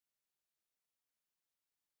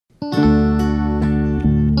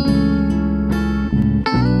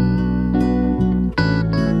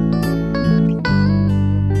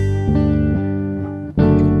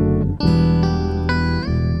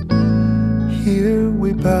Here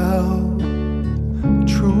we bow,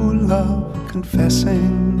 true love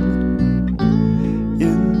confessing,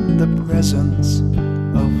 in the presence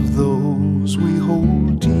of those we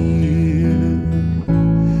hold dear,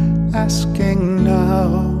 asking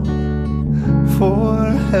now for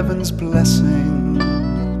heaven's blessing,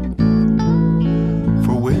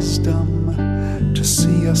 for wisdom to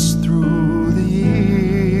see us through the years.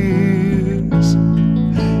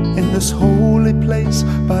 In this holy place,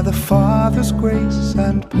 by the Father's grace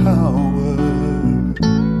and power,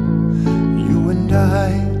 you and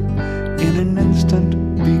I in an instant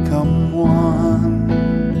become one.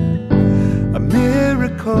 A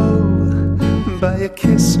miracle by a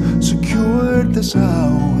kiss secured this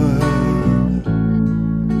hour,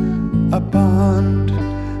 a bond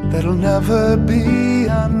that'll never be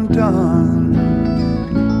undone.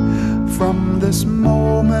 From this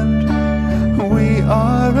moment we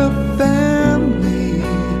are a family.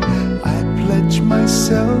 I pledge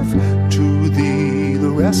myself to thee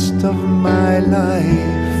the rest of my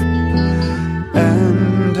life,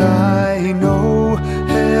 and I know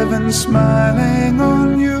heaven's smiling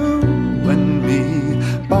on you and me,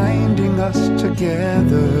 binding us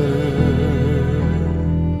together,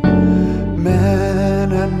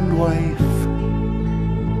 man and wife,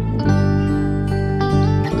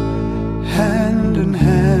 hand in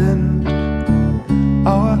hand,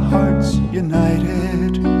 our hearts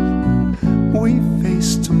united. We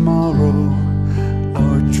face tomorrow,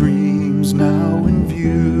 our dreams now in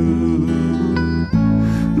view.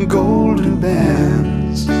 Golden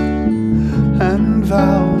bands and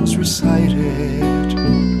vows recited,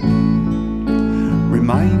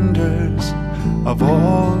 reminders of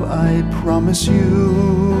all I promise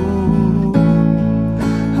you.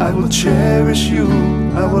 I will cherish you,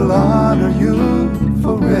 I will honor you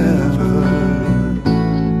forever.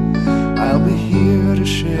 I'll be here to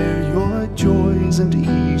share your joys and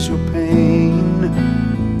ease your pain.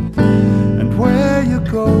 And where you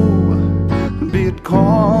go, be it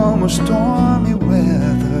calm or stormy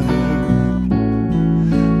weather,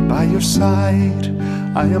 by your side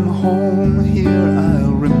I am home, here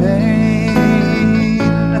I'll remain.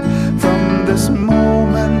 From this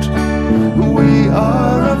moment we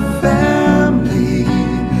are a family.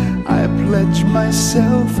 I pledge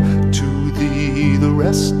myself to thee the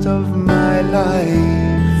rest of my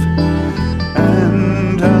life,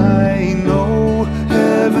 and I know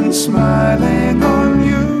heaven's smiling on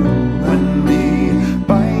you and me,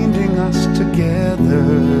 binding us together,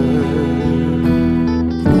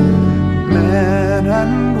 man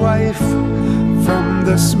and wife. From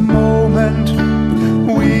this moment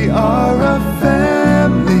we are a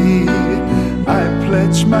family. I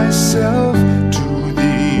pledge myself to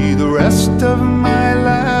thee the rest of my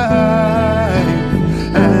life,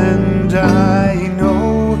 and I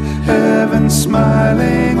know heaven's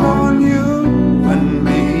smiling on you and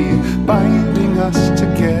me, binding us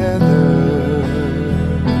together,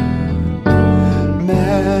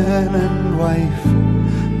 man and wife.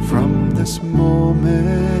 From this moment,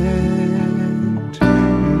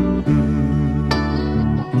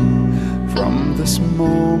 from this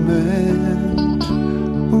moment,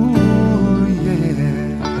 ooh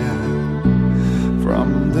yeah,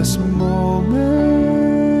 from this moment.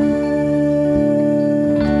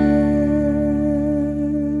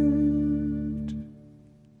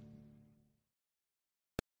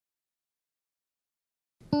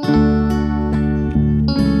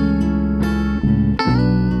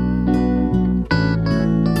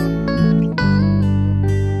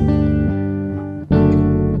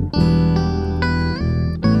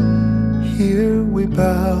 Here we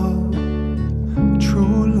bow,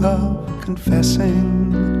 true love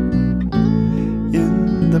confessing,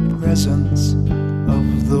 in the presence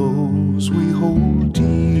of those we hold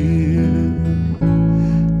dear,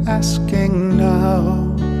 asking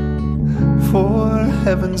now for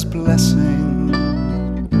heaven's blessing,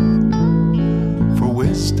 for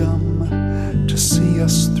wisdom to see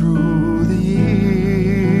us through the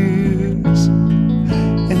years.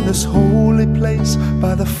 In this holy place,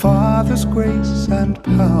 by the Father's grace and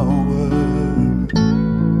power,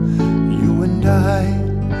 you and I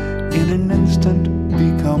in an instant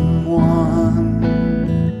become one.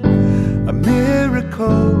 A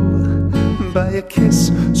miracle by a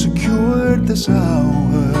kiss secured this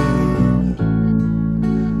hour,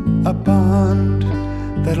 a bond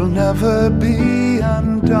that'll never be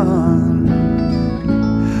undone.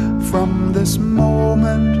 From this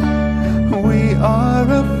moment we are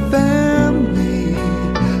a family.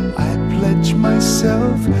 I pledge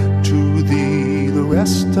myself to thee the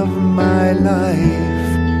rest of my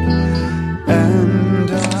life, and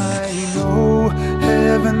I know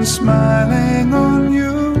heaven heaven smiling on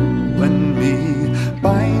you and me,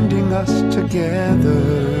 binding us together,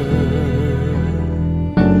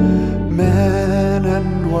 man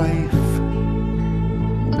and wife,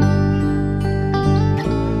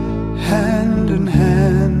 hand in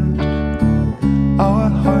hand, our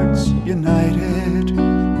hearts united.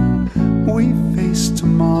 We face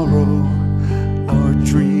tomorrow, our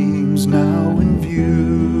dreams now in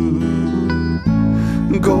view.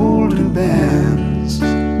 Golden bands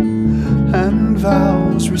and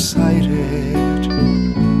vows recited,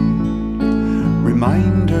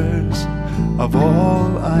 reminders of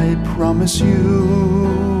all I promise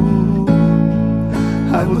you.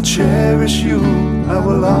 I will cherish you, I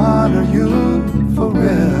will honor you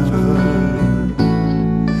forever.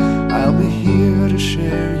 I'll be here to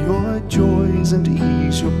share your joys and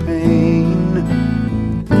ease your pain.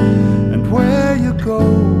 And where you go,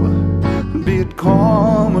 be it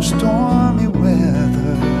calm or stormy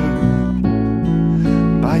weather,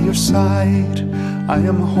 by your side I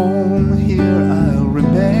am home, here I'll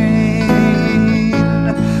remain.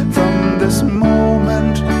 From this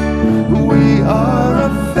moment we are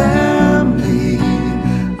a family.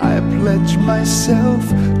 I pledge myself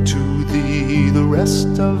to thee the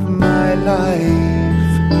rest of my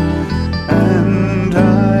life. And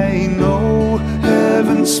I know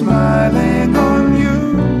heaven smiling on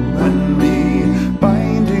you and me,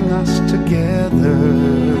 binding us together,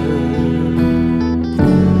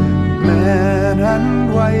 man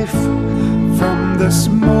and wife. From this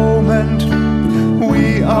moment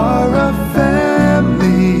we are a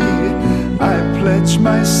family. I pledge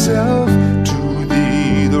myself to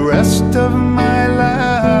thee the rest of my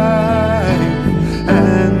life.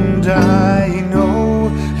 And I know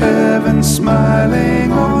heaven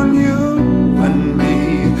smiling on you and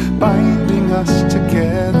me, binding us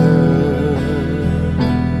together,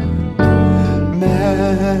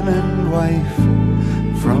 man and wife.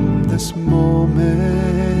 From this moment,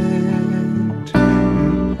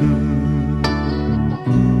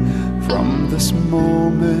 from this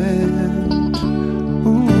moment.